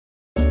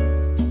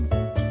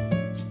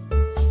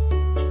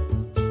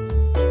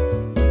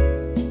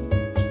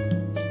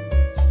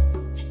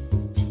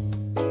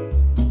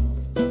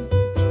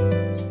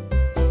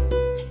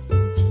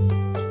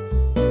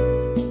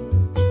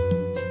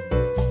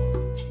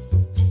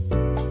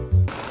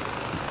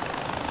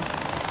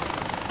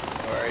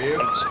you?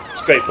 I'm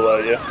straight below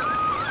you.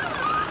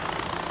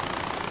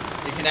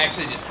 You can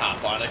actually just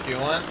hop on if you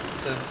want,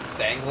 instead of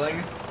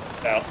dangling.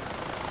 No.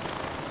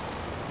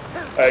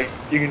 Alright,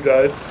 you can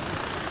drive.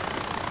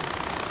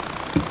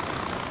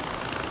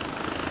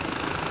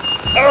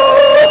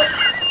 Oh!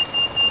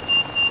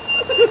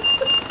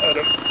 I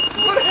don't...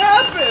 What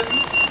happened?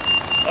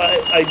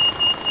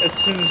 As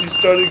soon as you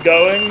started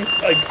going,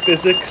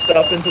 physics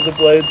stopped into the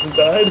blades and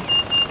died.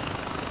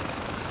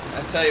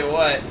 I tell you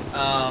what,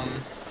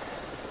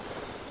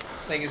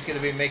 this thing is gonna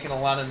be making a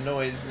lot of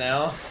noise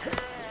now.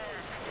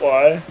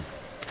 Why?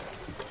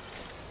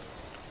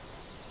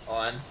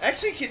 On.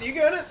 Actually, can you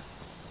go to?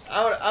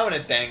 I wanna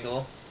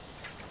dangle.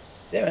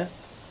 Yeah, man.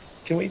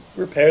 Can we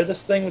repair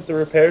this thing with the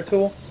repair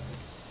tool?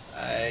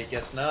 I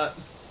guess not.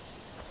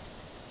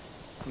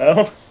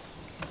 No?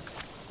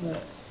 No.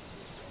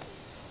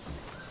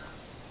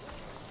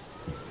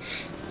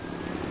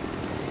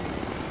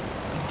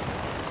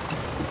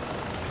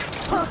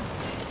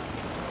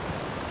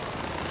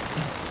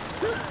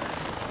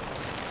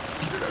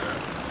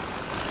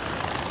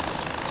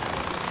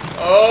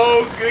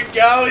 Oh, good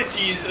golly,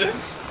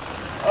 Jesus!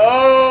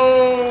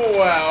 Oh,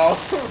 wow!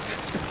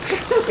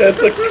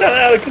 That's like kind of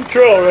out of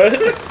control, right?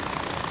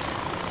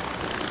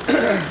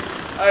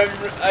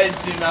 I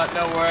do not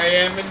know where I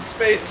am in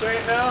space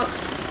right now.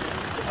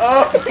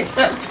 Oh my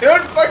God, I'm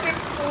doing fucking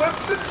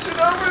flips and shit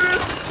over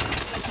this.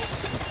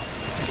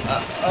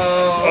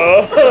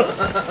 Uh-oh. Oh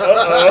my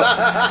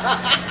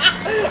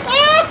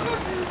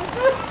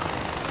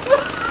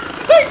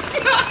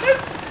God.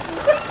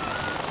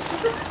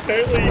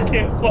 Apparently you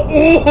can't fly.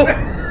 Ooh!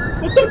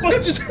 What the fuck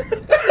just...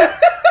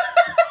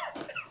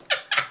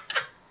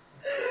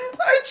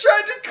 I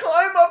tried to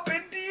climb up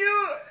into you,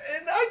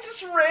 and I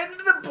just ran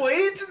into the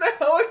blades, and the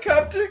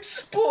helicopter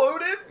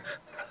exploded.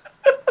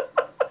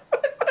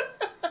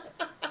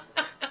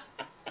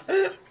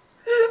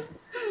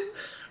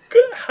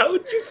 How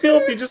would you feel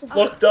if you just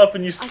looked up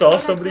and you saw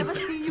somebody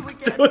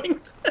doing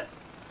that?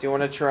 Do you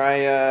want to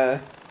try,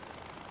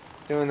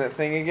 doing that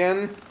thing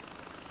again?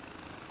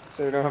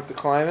 So we don't have to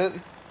climb it?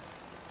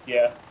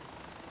 Yeah.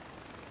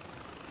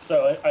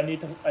 So I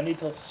need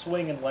to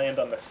swing and land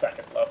on the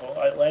second level.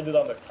 I landed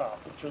on the top,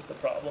 which was the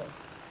problem.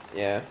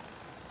 Yeah.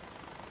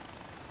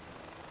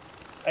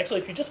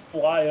 Actually, if you just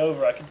fly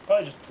over, I could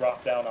probably just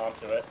drop down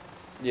onto it.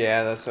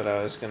 Yeah, that's what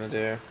I was gonna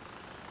do.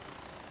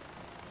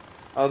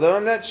 Although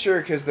I'm not sure,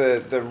 because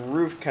the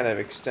roof kind of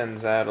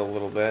extends out a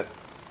little bit.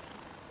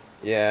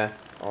 Yeah,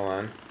 hold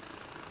on.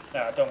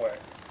 Nah, don't worry.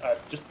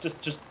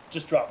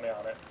 Just drop me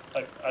on it.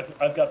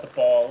 I've got the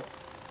balls.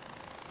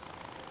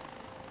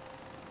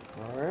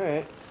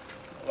 Alright.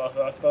 Allahu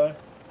Akbar.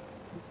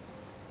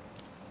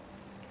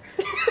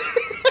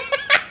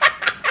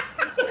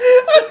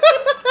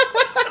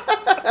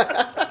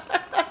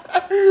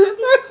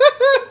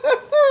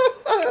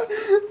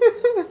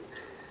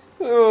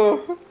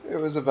 Oh, it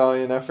was a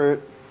valiant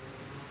effort.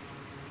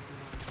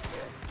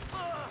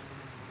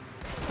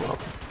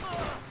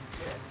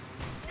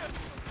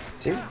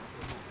 Dude,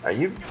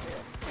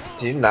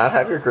 do you not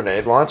have your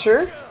grenade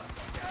launcher?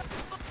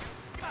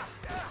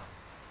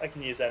 I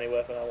can use any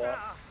weapon I want.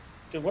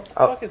 Dude, what the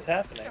fuck is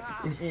happening?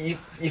 You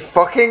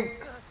fucking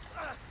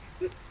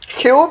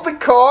killed the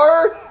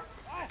car?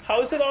 How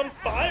is it on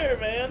fire,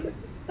 man?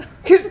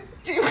 Cause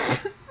you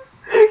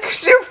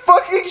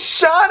fucking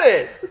shot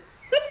it!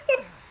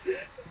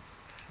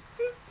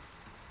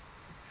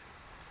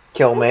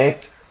 Kill me.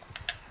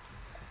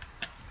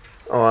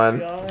 To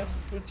be honest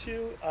with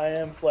you, I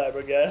am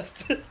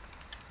flabbergasted.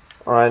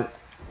 I'll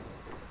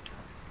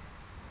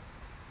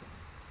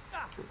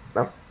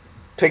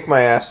pick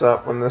my ass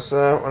up when this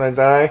when I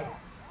die.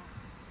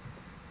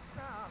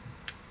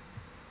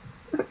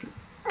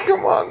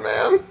 Come on,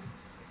 man.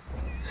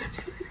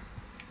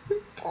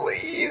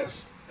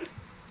 Please.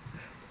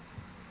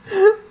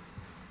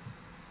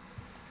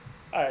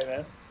 Alright,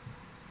 man.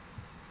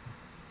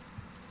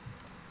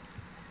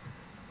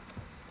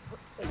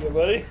 Okay,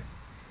 buddy.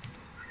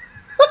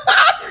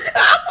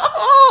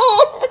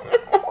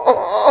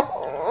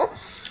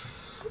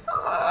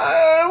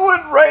 I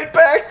went right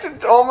back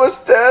to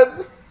almost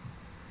dead.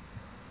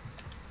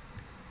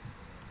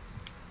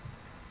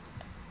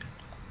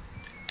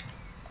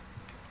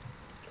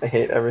 I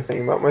hate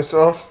everything about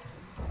myself.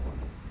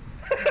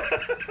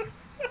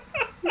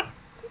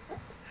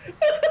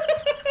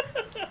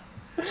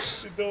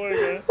 Dude, don't worry,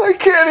 man. I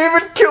can't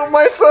even kill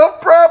myself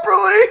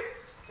properly.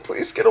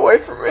 Please get away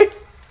from me.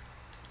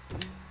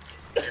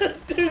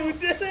 Dude, we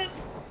did it!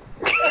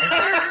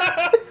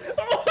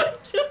 Oh my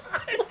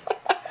God!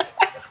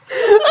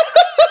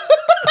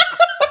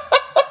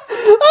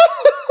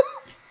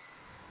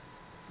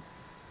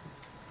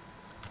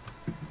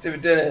 Dude, we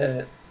did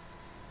it.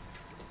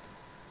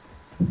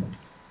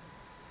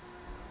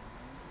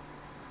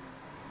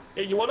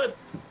 Hey, you wanna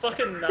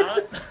fucking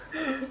not?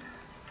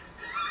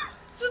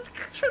 Just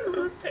trying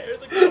to repair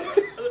the car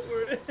that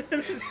we're in.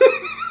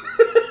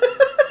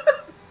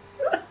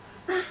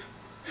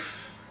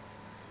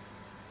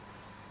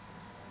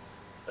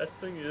 Best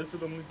thing is,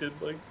 it only did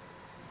like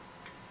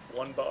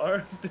 1 bar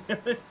of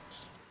damage.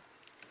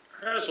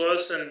 Hers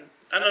was, and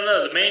I don't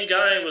know. The main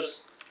guy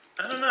was,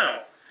 I don't know,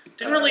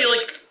 didn't really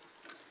like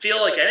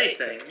feel like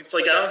anything. It's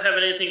like I don't have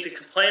anything to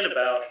complain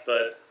about,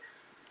 but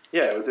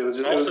yeah, it was just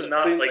I'm also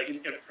not like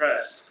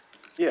impressed.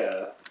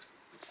 Yeah,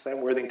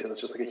 Sam Worthington is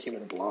just like a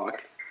human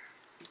block.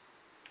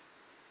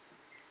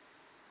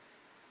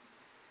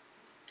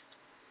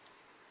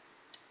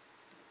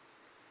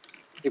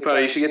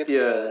 You should get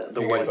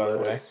the White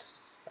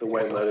Lotus. The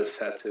White Lotus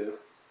tattoo.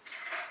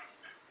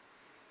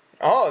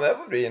 Oh, that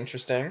would be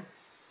interesting.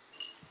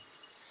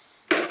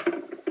 You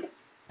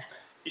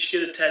should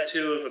get a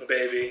tattoo of a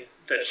baby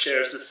that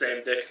shares the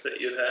same dick that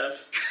you have.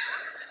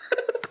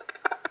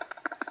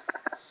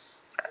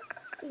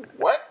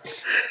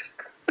 What?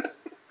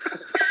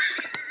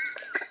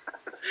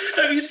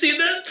 Have you seen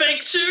that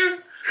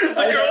picture of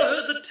the girl who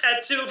has a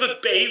tattoo of a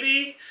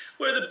baby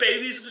where the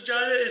baby's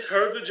vagina is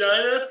her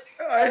vagina?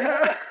 I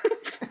have.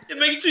 It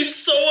makes me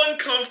so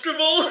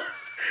uncomfortable.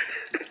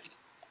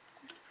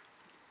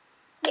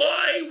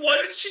 Why? Why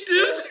did she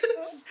do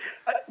this?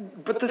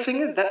 But the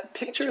thing is, that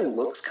picture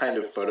looks kind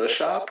of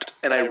photoshopped,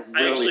 and I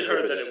really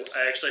heard that it was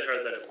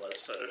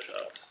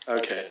photoshopped.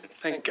 Okay,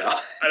 thank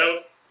God.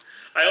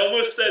 I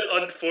almost said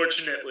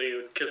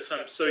unfortunately because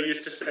I'm so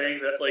used to saying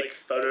that like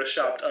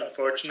photoshopped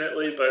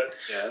unfortunately, but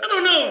yeah. I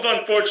don't know if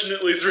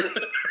unfortunately is really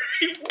the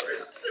right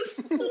word. This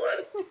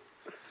one.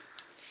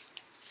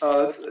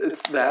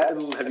 It's that.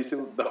 And have you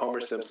seen the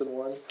Homer Simpson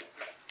one?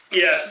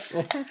 Yes,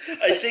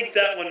 I think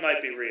that one might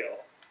be real.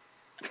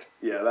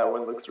 Yeah, that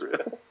one looks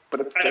real,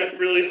 but it's. I don't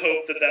really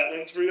hope that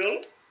one's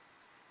real.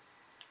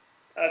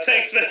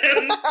 Thanks, man.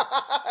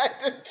 I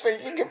didn't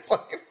think you could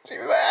fucking do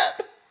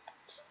that.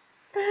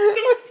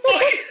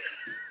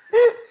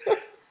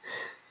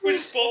 We're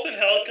just both in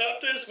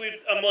helicopters.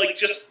 I'm like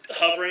just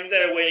hovering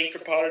there waiting for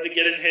Potter to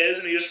get in his,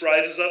 and he just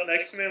rises up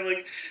next to me. I'm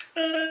like,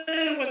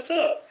 what's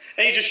up?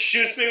 And he just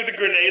shoots me with a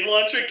grenade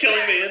launcher,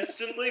 killing me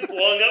instantly,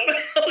 blowing up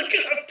my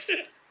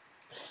helicopter.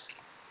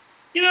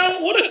 You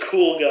know, what a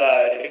cool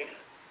guy.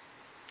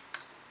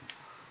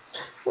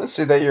 Let's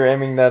see that you're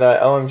aiming that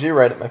LMG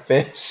right at my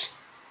face.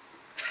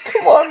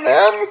 Come on,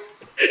 man.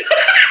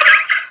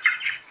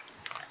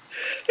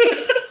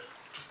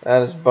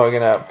 That is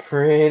bugging out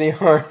pretty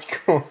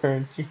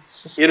hardcore.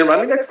 Jesus. You know,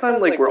 remind me next time,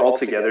 like, we're all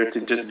together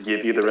to just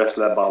give you the rest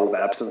of that bottle of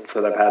absinthe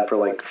that I've had for,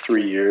 like,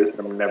 3 years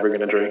and I'm never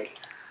going to drink.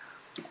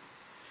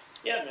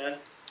 Yeah, man.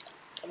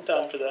 I'm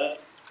down for that.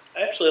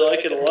 I actually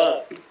like it a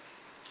lot.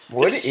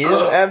 What is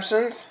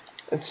absinthe?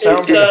 It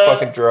sounds like a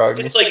fucking drug.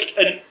 It's like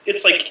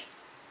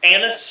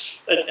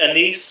anise.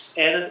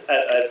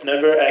 I've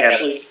never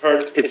actually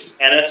heard. It's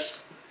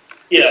anise.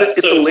 Yeah,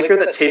 it's a liquor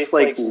that tastes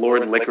like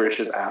Lord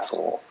Licorice's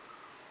asshole.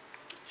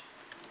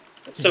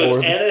 So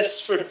it's anise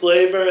for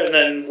flavor, and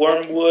then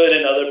wormwood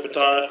and other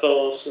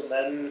botanicals,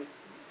 and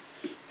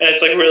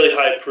it's like really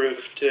high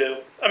proof too.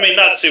 I mean,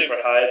 not super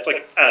high. It's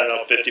like, I don't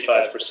know,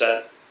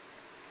 55%.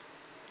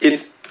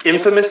 It's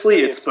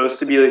supposed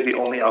to be like the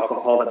only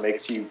alcohol that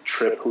makes you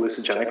trip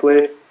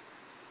hallucinogenically.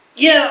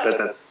 Yeah, but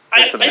that's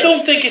I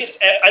don't think it's.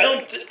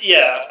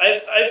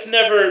 I've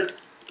never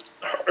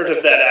heard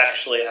of that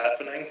actually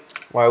happening.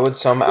 Why would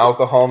some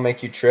alcohol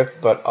make you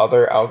trip, but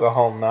other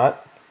alcohol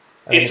not?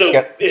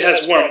 It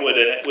has wormwood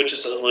in it, which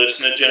is a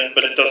hallucinogen,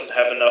 but it doesn't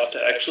have enough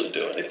to actually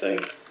do anything.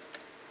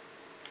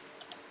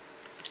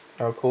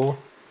 Oh, cool.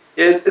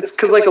 Yeah, it's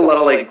because like a lot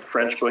of like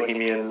French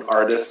bohemian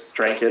artists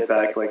drank it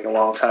back like a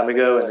long time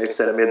ago, and they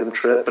said it made them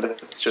trip, but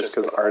it's just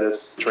because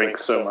artists drink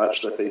so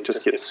much that they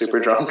just get super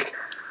drunk.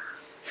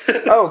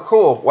 Oh,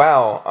 cool!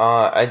 Wow,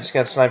 I just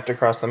got sniped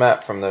across the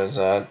map from those.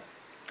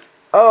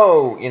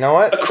 Oh, you know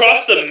what?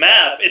 Across the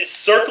map, it's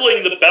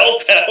circling the bell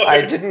tower.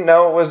 I didn't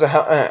know it was a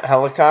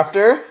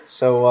helicopter,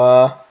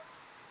 so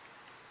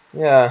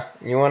yeah.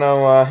 You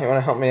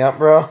wanna help me out,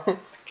 bro? I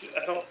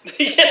don't.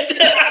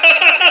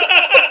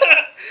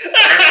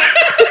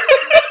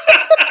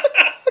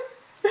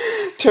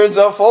 Turns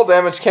out fall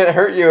damage can't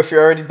hurt you if you're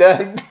already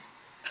dead.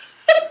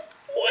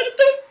 What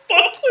the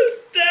fuck was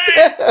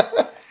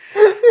that?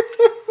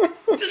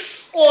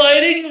 Just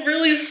sliding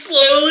really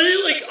slowly,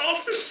 like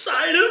off the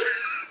side of.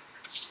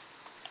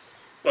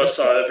 I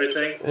saw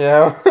everything.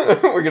 Yeah,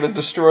 we're gonna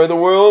destroy the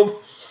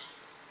world.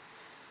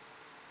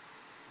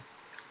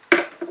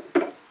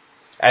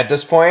 At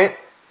this point,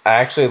 I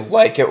actually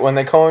like it when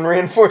they call in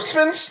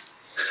reinforcements.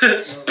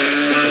 Yep.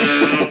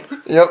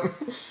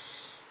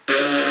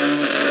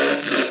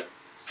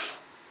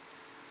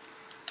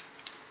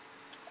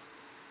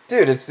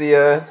 Dude, it's the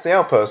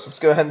outpost. Let's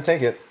go ahead and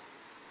take it.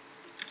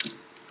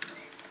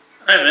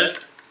 Alright, man.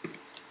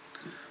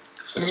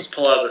 So let's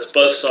pull out this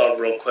buzzsaw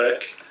real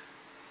quick.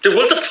 Dude,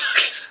 what the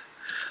fuck is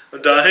that?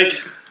 I'm dying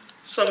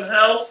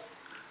somehow.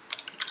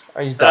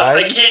 Are you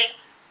dying? I can't.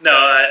 No,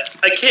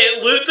 I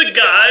can't loot the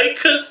guy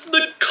because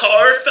the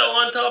car fell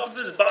on top of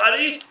his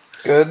body.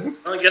 Good.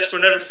 Well, I guess we're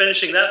never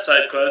finishing that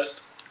side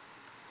quest.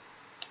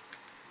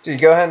 Dude,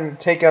 go ahead and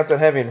take out that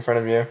heavy in front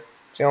of you.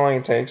 See how long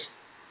it takes.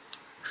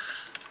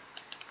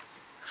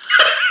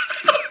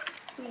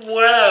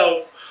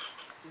 Wow.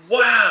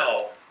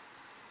 Wow.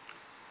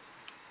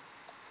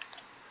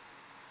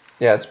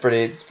 Yeah, it's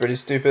pretty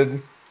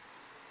stupid.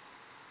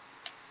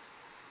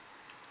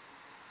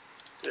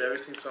 Dude,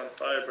 everything's on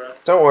fire, bro.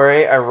 Don't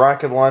worry, I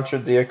rocket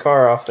launched the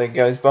car off that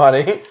guy's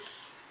body.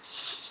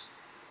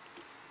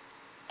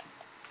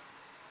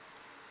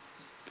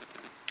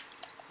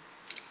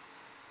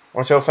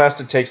 Watch how fast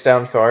it takes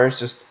down cars,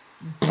 just...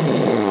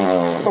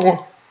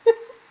 So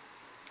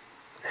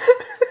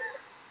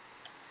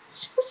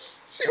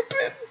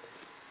stupid.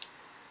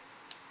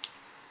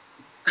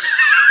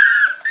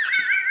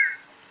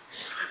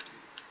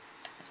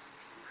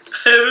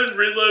 I haven't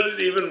reloaded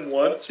even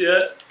once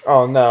yet.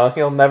 Oh no,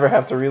 he'll never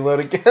have to reload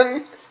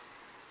again.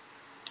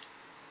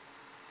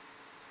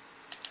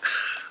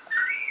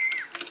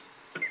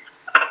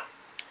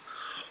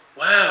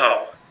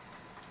 Wow.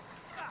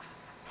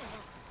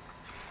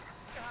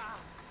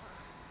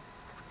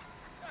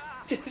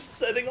 Just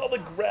setting all the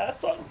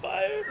grass on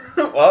fire.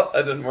 Well,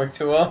 that didn't work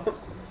too well.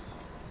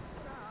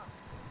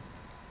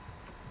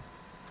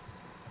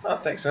 Oh,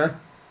 thanks, man.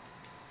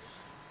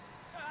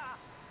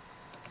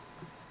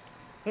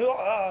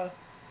 Ah.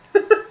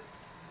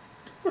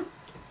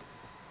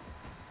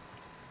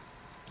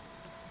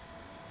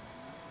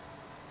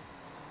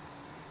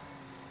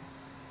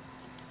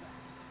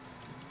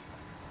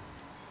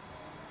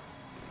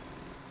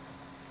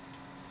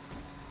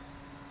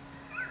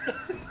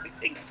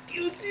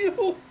 Excuse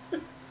you?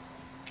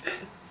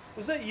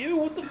 Was that you?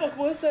 What the fuck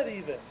was that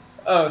even?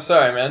 Oh,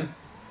 sorry, man.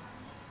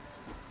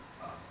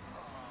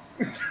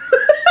 What's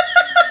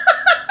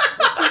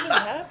even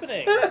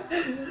happening?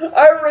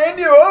 I ran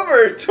you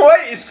over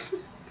twice.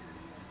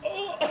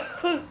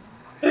 Oh,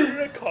 you're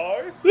in a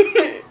car?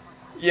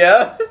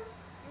 Yeah.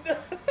 God,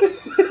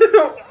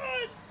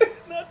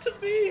 not to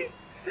me.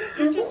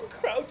 You're just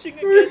crouching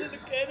again and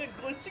again and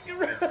glitching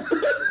around.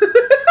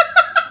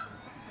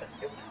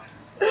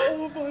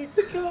 Oh my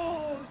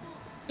god.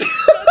 You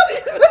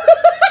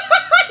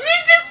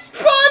just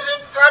spawned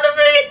in front of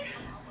me.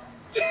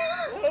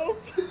 Help.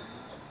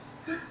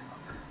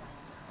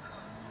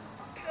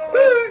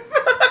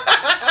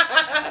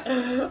 I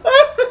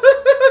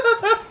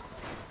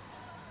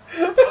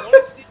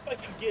want to see if I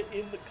can get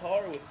in the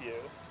car with you.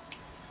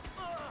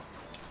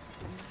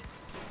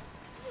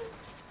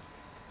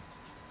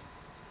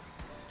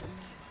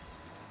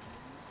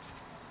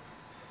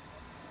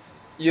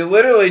 You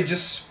literally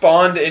just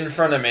spawned in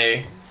front of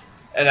me,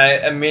 and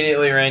I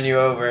immediately ran you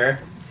over.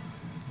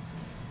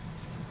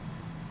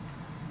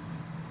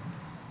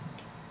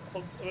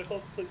 Hold still,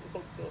 hold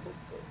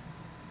still.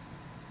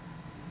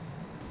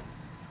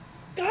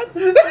 God!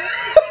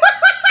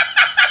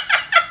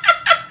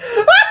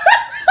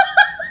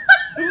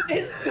 Who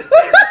is doing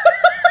that?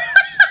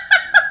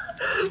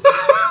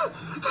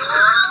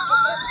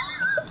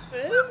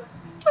 Man?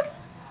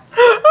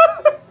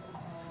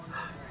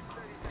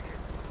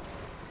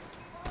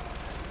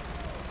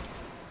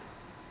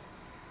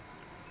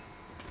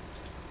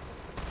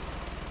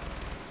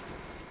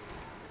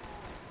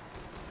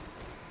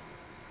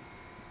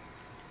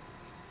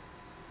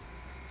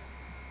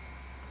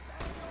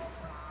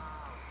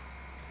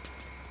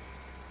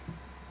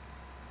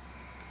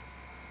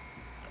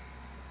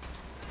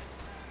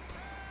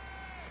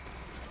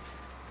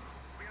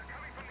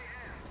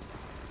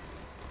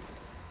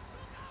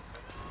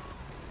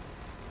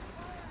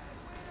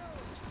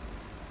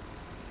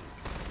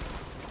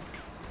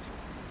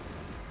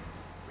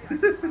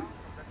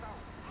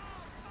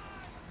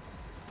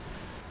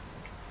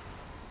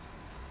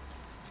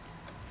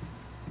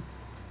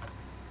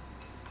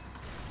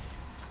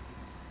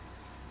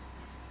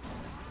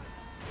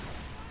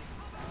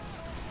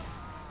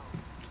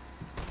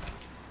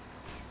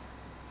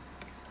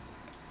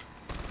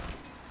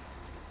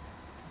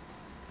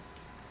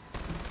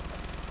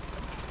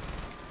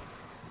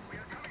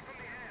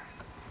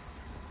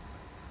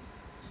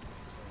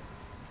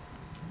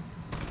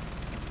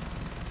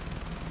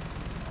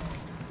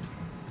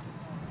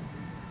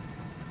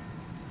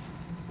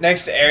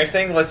 Next air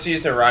thing, let's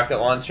use the rocket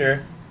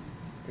launcher.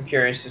 I'm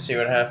curious to see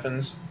what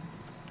happens.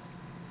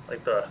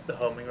 Like the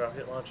homing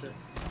rocket launcher?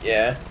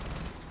 Yeah.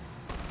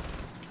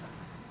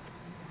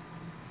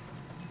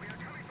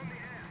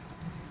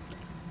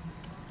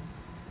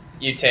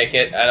 You take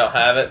it. I don't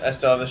have it. I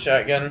still have the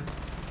shotgun.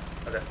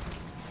 Okay.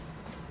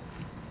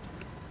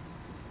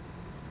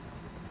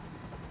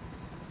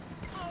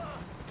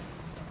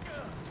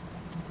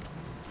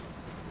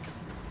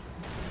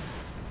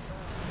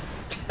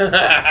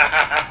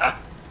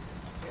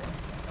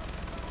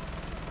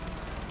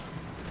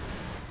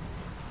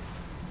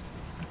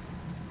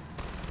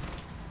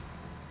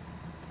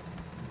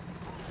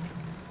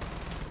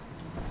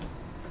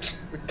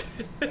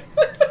 Good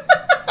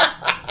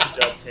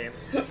job, team.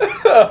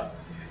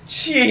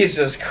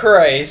 Jesus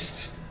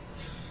Christ.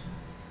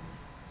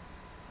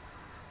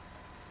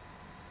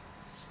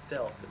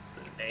 Stealth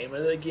is the name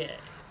of the game.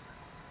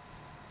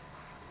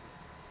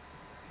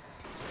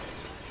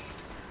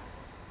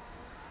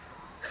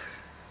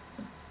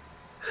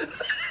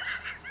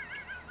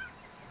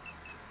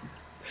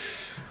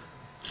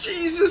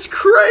 Jesus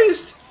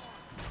Christ. Good job,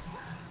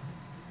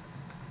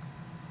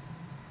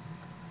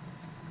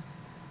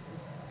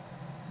 team.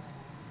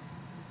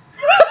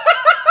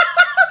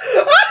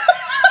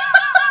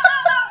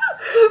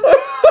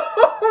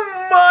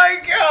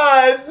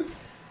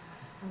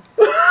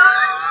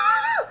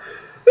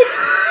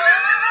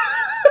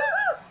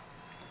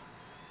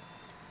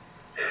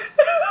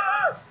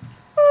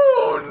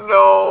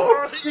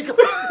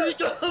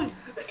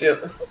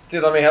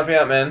 Dude, let me help you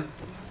out, man.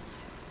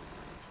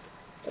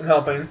 I'm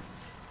helping.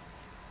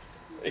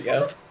 There you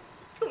go.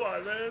 Come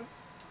on, man.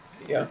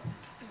 There you go.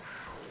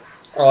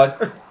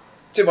 Oh,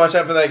 dude, watch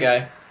out for that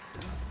guy.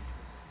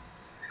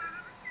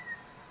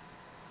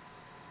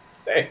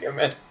 There you go,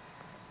 man.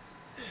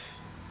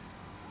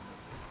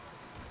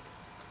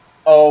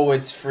 Oh,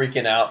 it's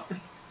freaking out.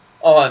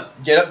 Hold on,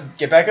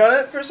 get back on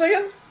it for a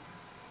second.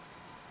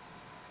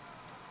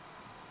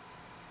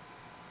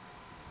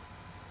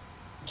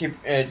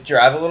 Keep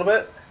drive a little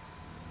bit.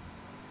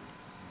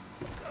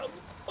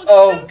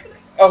 Oh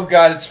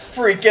god, it's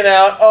freaking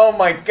out. Oh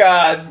my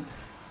god.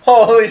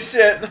 Holy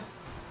shit.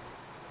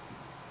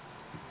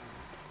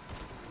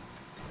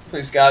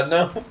 Please God,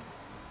 no.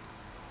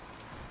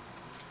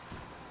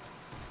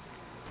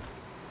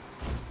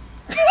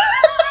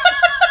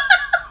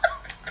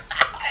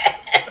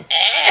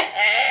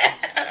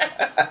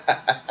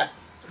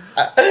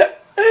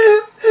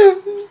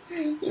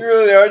 You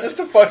really are just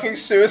a fucking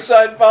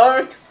suicide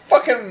bomber.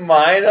 Fucking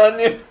mine on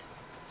you.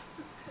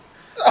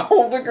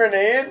 Hold the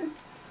grenade.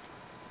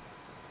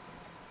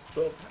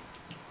 So,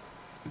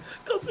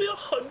 cost me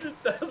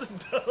 $100,000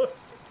 to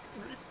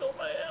refill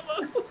my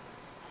ammo.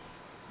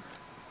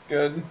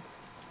 Good.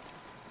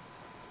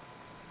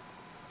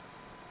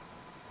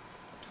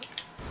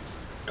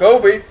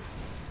 Kobe.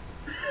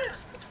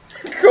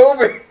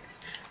 Kobe.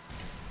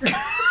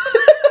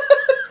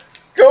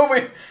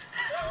 Kobe.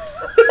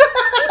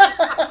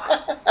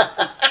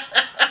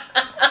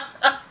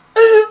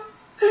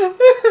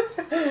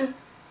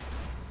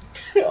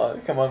 Oh,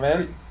 come on,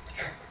 man.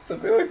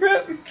 Something like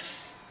that.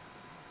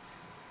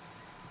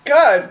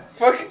 God,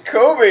 fucking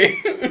Kobe.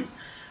 Dude,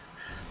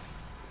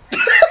 what the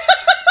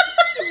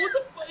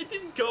fuck? It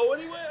didn't go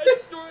anywhere. I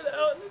just threw it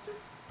out and it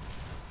just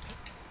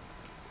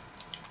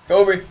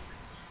Kobe.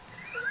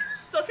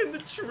 stuck in the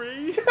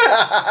tree.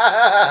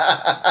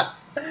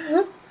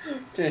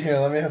 Dude, here,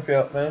 let me help you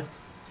out, man.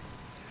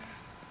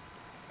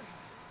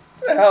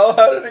 What the hell?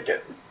 How did it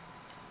get?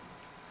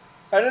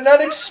 How did it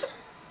not explode?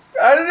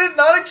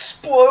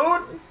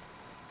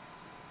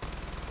 Do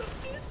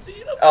you see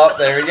it? Oh,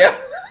 there we go.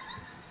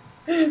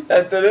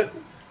 That did it.